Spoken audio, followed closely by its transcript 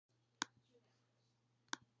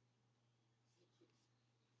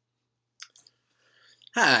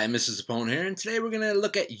Hi, Mrs. Sapone here, and today we're going to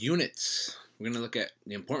look at units. We're going to look at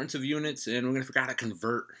the importance of units, and we're going to figure out how to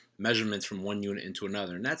convert measurements from one unit into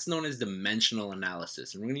another, and that's known as dimensional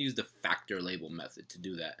analysis, and we're going to use the factor label method to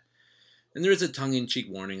do that. And there is a tongue-in-cheek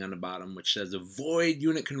warning on the bottom which says avoid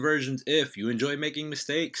unit conversions if you enjoy making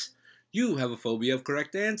mistakes. You have a phobia of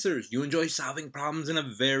correct answers. You enjoy solving problems in a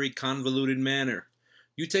very convoluted manner.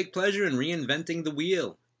 You take pleasure in reinventing the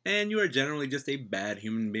wheel. And you are generally just a bad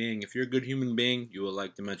human being. If you're a good human being, you will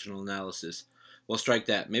like dimensional analysis. Well, strike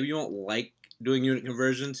that. Maybe you won't like doing unit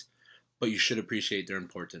conversions, but you should appreciate their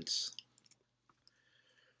importance.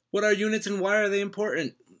 What are units and why are they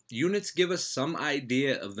important? Units give us some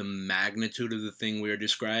idea of the magnitude of the thing we are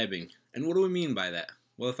describing. And what do we mean by that?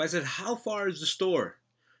 Well, if I said, how far is the store?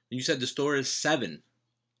 And you said the store is 7.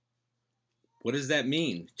 What does that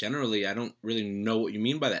mean? Generally, I don't really know what you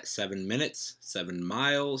mean by that. 7 minutes, 7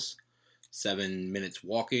 miles, 7 minutes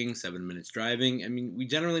walking, 7 minutes driving. I mean, we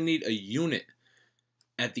generally need a unit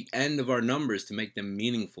at the end of our numbers to make them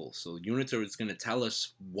meaningful. So units are what's going to tell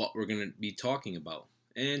us what we're going to be talking about.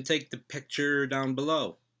 And take the picture down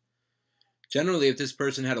below. Generally, if this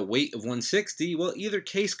person had a weight of 160, well, either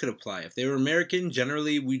case could apply. If they were American,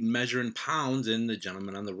 generally we'd measure in pounds, and the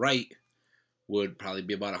gentleman on the right would probably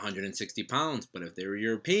be about 160 pounds. But if they were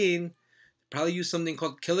European, probably use something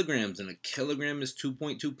called kilograms, and a kilogram is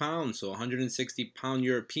 2.2 pounds. So 160 pound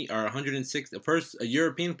European, or 160 a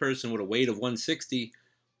European person with a weight of 160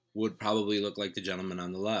 would probably look like the gentleman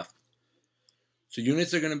on the left. So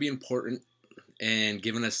units are going to be important and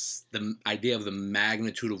giving us the idea of the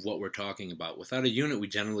magnitude of what we're talking about. Without a unit, we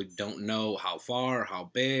generally don't know how far,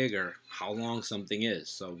 how big, or how long something is.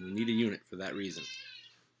 So we need a unit for that reason.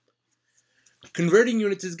 Converting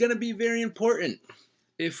units is going to be very important.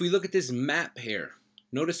 If we look at this map here,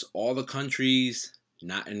 notice all the countries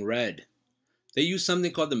not in red. They use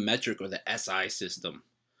something called the metric or the SI system.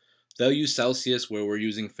 They'll use Celsius where we're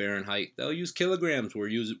using Fahrenheit. They'll use kilograms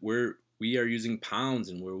where we are using pounds,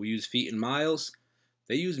 and where we use feet and miles,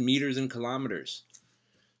 they use meters and kilometers.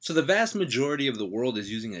 So the vast majority of the world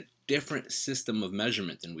is using a different system of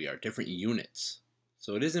measurement than we are, different units.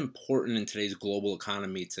 So it is important in today's global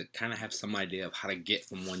economy to kind of have some idea of how to get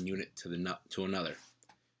from one unit to another.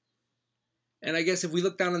 And I guess if we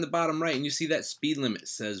look down on the bottom right and you see that speed limit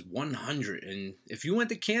says 100, and if you went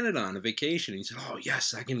to Canada on a vacation and you said, oh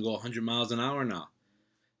yes, I can go 100 miles an hour now.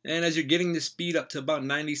 And as you're getting the speed up to about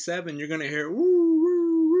 97, you're going to hear, woo, woo,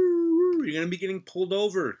 woo, woo. You're going to be getting pulled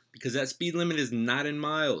over because that speed limit is not in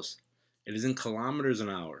miles. It is in kilometers an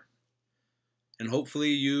hour. And hopefully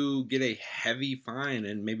you get a heavy fine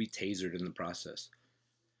and maybe tasered in the process.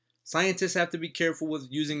 Scientists have to be careful with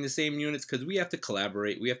using the same units because we have to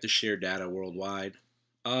collaborate. We have to share data worldwide.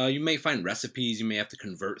 You may find recipes. You may have to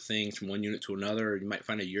convert things from one unit to another. Or you might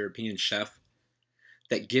find a European chef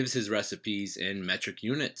that gives his recipes in metric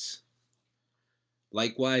units.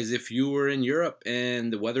 Likewise, if you were in Europe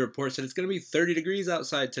and the weather report said it's going to be 30 degrees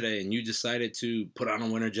outside today and you decided to put on a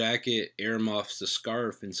winter jacket, earmuffs, a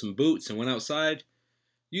scarf, and some boots and went outside,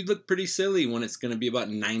 you'd look pretty silly when it's going to be about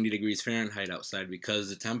 90 degrees Fahrenheit outside because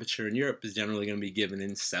the temperature in Europe is generally going to be given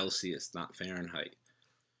in Celsius, not Fahrenheit.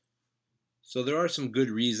 So there are some good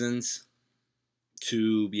reasons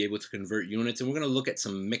to be able to convert units, and we're going to look at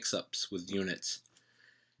some mix-ups with units.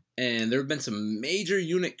 And there have been some major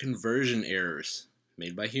unit conversion errors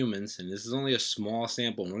made by humans, and this is only a small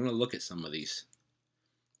sample, and we're going to look at some of these.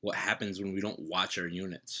 What happens when we don't watch our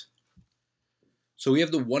units? So we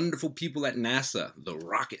have the wonderful people at NASA, the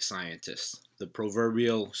rocket scientists, the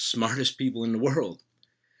proverbial smartest people in the world.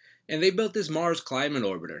 And they built this Mars climate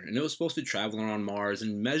orbiter, and it was supposed to travel around Mars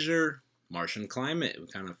and measure Martian climate. We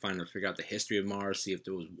kind of figure out the history of Mars, see if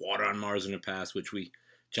there was water on Mars in the past, which we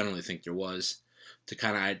generally think there was, to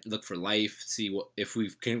kind of look for life, see what if we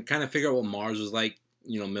can kind of figure out what Mars was like,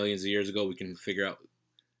 millions of years ago. We can figure out,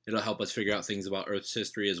 it'll help us figure out things about Earth's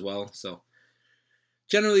history as well. So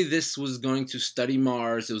generally, this was going to study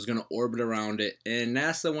Mars. It was going to orbit around it. And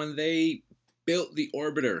NASA, when they built the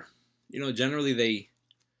orbiter, generally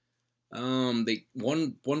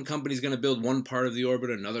one company's going to build one part of the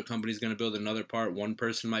orbiter, another company's going to build another part. One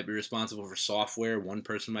person might be responsible for software, one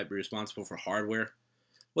person might be responsible for hardware.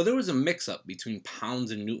 Well, there was a mix-up between pounds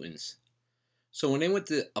and newtons. So when they went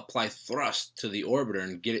to apply thrust to the orbiter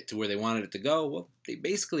and get it to where they wanted it to go, well, they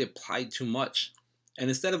basically applied too much. And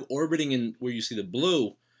instead of orbiting in where you see the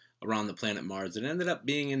blue around the planet Mars, it ended up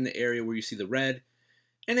being in the area where you see the red,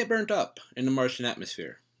 and it burnt up in the Martian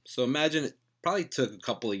atmosphere. So imagine it probably took a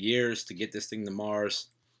couple of years to get this thing to Mars,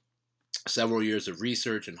 several years of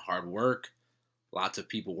research and hard work, lots of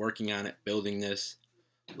people working on it, building this.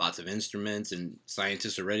 Lots of instruments, and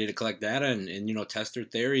scientists are ready to collect data and test their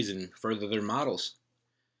theories and further their models.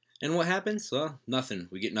 And what happens? Well, nothing.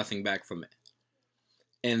 We get nothing back from it.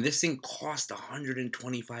 And this thing cost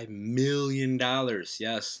 $125 million.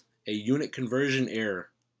 Yes, a unit conversion error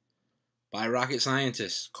by rocket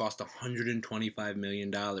scientists cost $125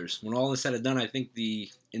 million. When all is said and done, I think the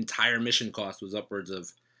entire mission cost was upwards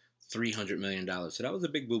of $300 million. So that was a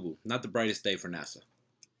big boo-boo. Not the brightest day for NASA.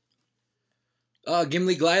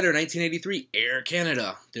 Gimli glider, 1983, Air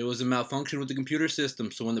Canada. There was a malfunction with the computer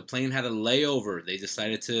system, so when the plane had a layover, they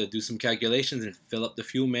decided to do some calculations and fill up the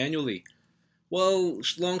fuel manually. Well,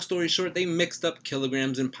 long story short, they mixed up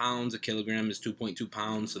kilograms and pounds. A kilogram is 2.2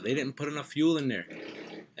 pounds, so they didn't put enough fuel in there.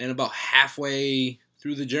 And about halfway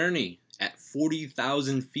through the journey, at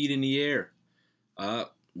 40,000 feet in the air,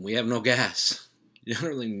 we have no gas.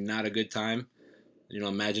 Generally not a good time.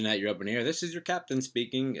 Imagine that you're up in the air. This is your captain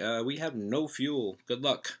speaking. We have no fuel. Good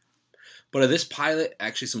luck. But this pilot,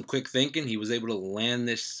 actually some quick thinking, he was able to land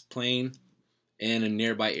this plane in a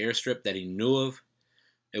nearby airstrip that he knew of.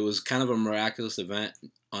 It was kind of a miraculous event.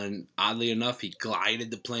 Oddly enough, he glided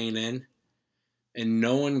the plane in, and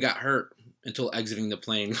no one got hurt until exiting the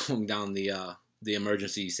plane, going down the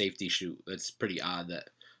emergency safety chute. That's pretty odd that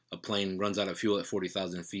a plane runs out of fuel at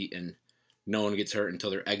 40,000 feet and no one gets hurt until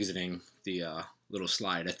they're exiting the little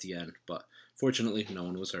slide at the end. But fortunately, no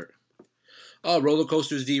one was hurt. Roller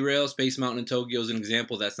coasters derail. Space Mountain in Tokyo is an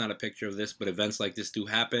example. That's not a picture of this, but events like this do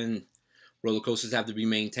happen. Roller coasters have to be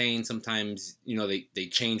maintained. Sometimes, they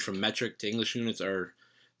change from metric to English units, or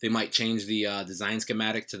they might change the design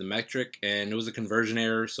schematic to the metric, and it was a conversion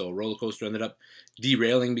error, so a roller coaster ended up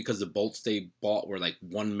derailing because the bolts they bought were like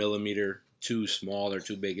 1 millimeter too small or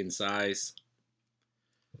too big in size.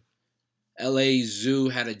 LA Zoo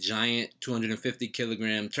had a giant 250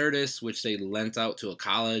 kilogram tortoise, which they lent out to a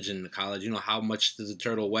college, and the college, how much does a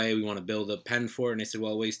turtle weigh? We want to build a pen for it, and they said,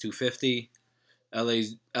 well, it weighs 250.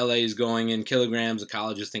 LA's going in kilograms. The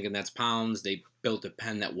college is thinking that's pounds. They built a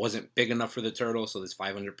pen that wasn't big enough for the turtle, so this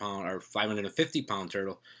 500-pound or 550-pound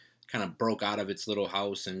turtle kind of broke out of its little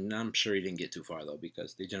house, and I'm sure he didn't get too far, though,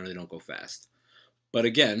 because they generally don't go fast. But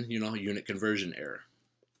again, unit conversion error.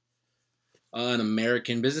 An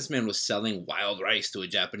American businessman was selling wild rice to a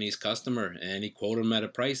Japanese customer, and he quoted him at a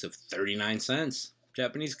price of 39 cents.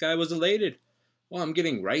 Japanese guy was elated. Well, I'm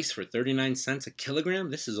getting rice for 39 cents a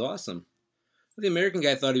kilogram? This is awesome. The American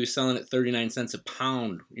guy thought he was selling at 39 cents a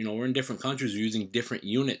pound. We're in different countries, we're using different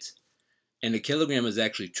units. And a kilogram is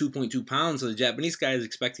actually 2.2 pounds, so the Japanese guy is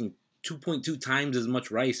expecting 2.2 times as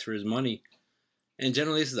much rice for his money. And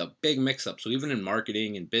generally, this is a big mix-up. So even in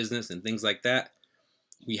marketing and business and things like that,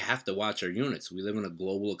 we have to watch our units. We live in a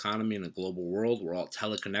global economy, in a global world. We're all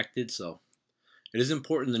teleconnected, so it is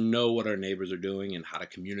important to know what our neighbors are doing and how to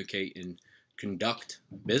communicate and conduct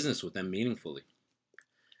business with them meaningfully.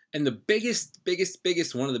 And the biggest,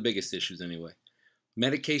 one of the biggest issues anyway,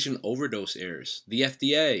 medication overdose errors. The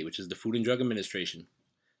FDA, which is the Food and Drug Administration,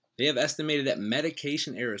 they have estimated that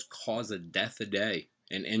medication errors cause a death a day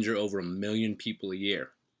and injure over 1 million people a year.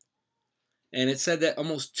 And it said that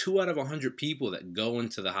almost 2 out of 100 people that go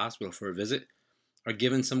into the hospital for a visit are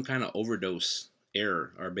given some kind of overdose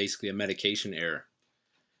error, or basically a medication error.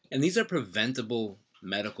 And these are preventable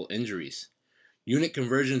medical injuries. Unit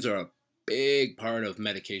conversions are a big part of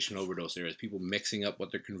medication overdose errors, people mixing up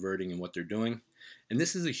what they're converting and what they're doing. And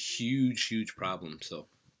this is a huge problem. So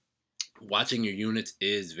watching your units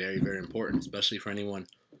is very, very important, especially for anyone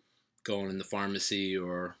going in the pharmacy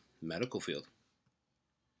or medical field.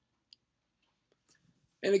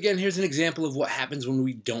 And again, here's an example of what happens when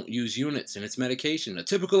we don't use units, and it's medication. A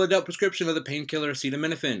typical adult prescription of the painkiller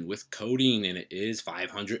acetaminophen with codeine in it is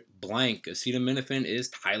 500 blank. Acetaminophen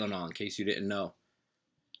is Tylenol, in case you didn't know.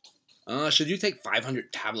 Should you take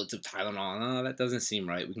 500 tablets of Tylenol? That doesn't seem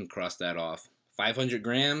right. We can cross that off. 500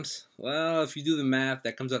 grams? Well, if you do the math,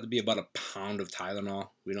 that comes out to be about a pound of Tylenol.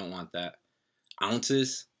 We don't want that.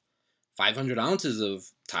 Ounces? 500 ounces of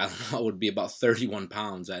Tylenol would be about 31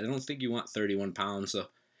 pounds. I don't think you want 31 pounds. So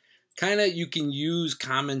kind of you can use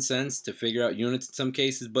common sense to figure out units in some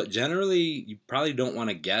cases, but generally you probably don't want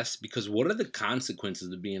to guess, because what are the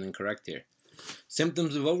consequences of being incorrect here?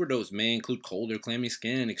 Symptoms of overdose may include cold or clammy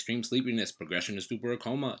skin, extreme sleepiness, progression to stupor or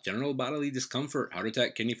coma, general bodily discomfort, heart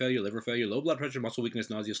attack, kidney failure, liver failure, low blood pressure, muscle weakness,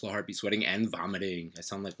 nausea, slow heartbeat, sweating, and vomiting. I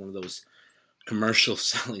sound like one of those commercials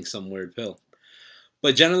selling some weird pill.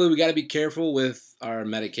 But generally, we got to be careful with our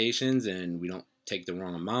medications, and we don't take the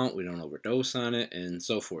wrong amount, we don't overdose on it, and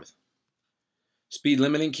so forth. Speed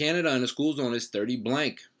limit in Canada in a school zone is 30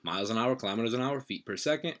 blank. Miles an hour, kilometers an hour, feet per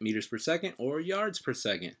second, meters per second, or yards per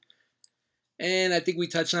second. And I think we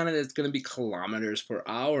touched on it. It's going to be kilometers per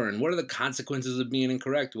hour. And what are the consequences of being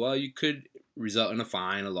incorrect? Well, you could result in a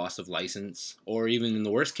fine, a loss of license, or even in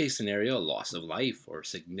the worst case scenario, a loss of life or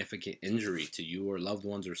significant injury to you or loved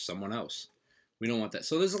ones or someone else. We don't want that.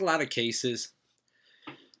 So there's a lot of cases.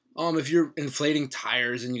 If you're inflating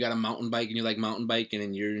tires and you got a mountain bike and you like mountain biking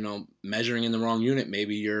and you're, measuring in the wrong unit,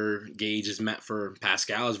 maybe your gauge is meant for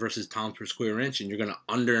pascals versus pounds per square inch, and you're going to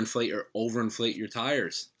underinflate or overinflate your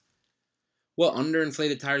tires. Well,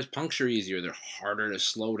 underinflated tires puncture easier. They're harder to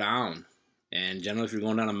slow down. And generally, if you're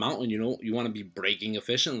going down a mountain, you want to be braking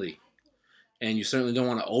efficiently. And you certainly don't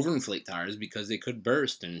want to overinflate tires because they could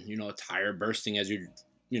burst. And, a tire bursting as you're,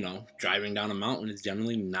 driving down a mountain is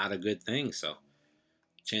generally not a good thing. So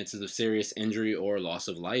chances of serious injury or loss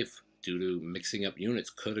of life due to mixing up units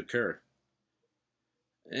could occur.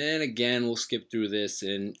 And again, we'll skip through this.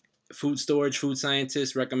 And food storage, food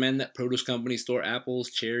scientists recommend that produce companies store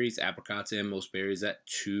apples, cherries, apricots, and most berries at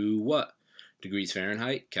 2 degrees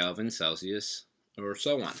Fahrenheit, Kelvin, Celsius, or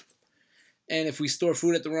so on. And if we store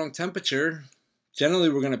food at the wrong temperature, generally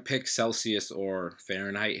we're going to pick Celsius or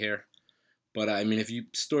Fahrenheit here. But if you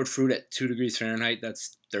stored fruit at 2 degrees Fahrenheit,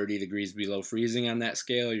 that's 30 degrees below freezing on that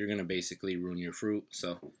scale. You're going to basically ruin your fruit.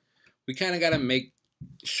 So we kind of got to make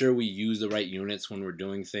sure we use the right units when we're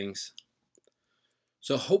doing things.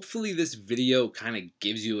 So hopefully this video kind of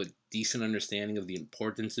gives you a decent understanding of the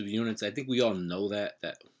importance of units. I think we all know that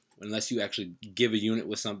unless you actually give a unit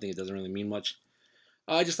with something, it doesn't really mean much.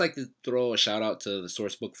 I'd just like to throw a shout out to the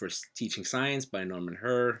source book for Teaching Science by Norman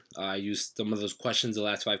Herr. I used some of those questions, the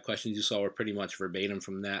last 5 questions you saw were pretty much verbatim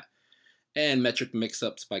from that. And Metric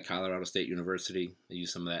Mix-Ups by Colorado State University. I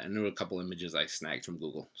used some of that. And there were a couple images I snagged from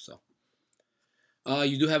Google. So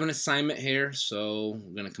you do have an assignment here, so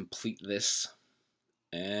we're going to complete this.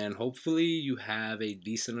 And hopefully you have a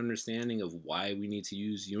decent understanding of why we need to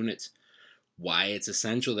use units, why it's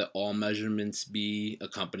essential that all measurements be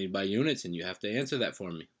accompanied by units, and you have to answer that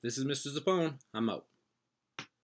for me. This is Mr. Zappone. I'm out.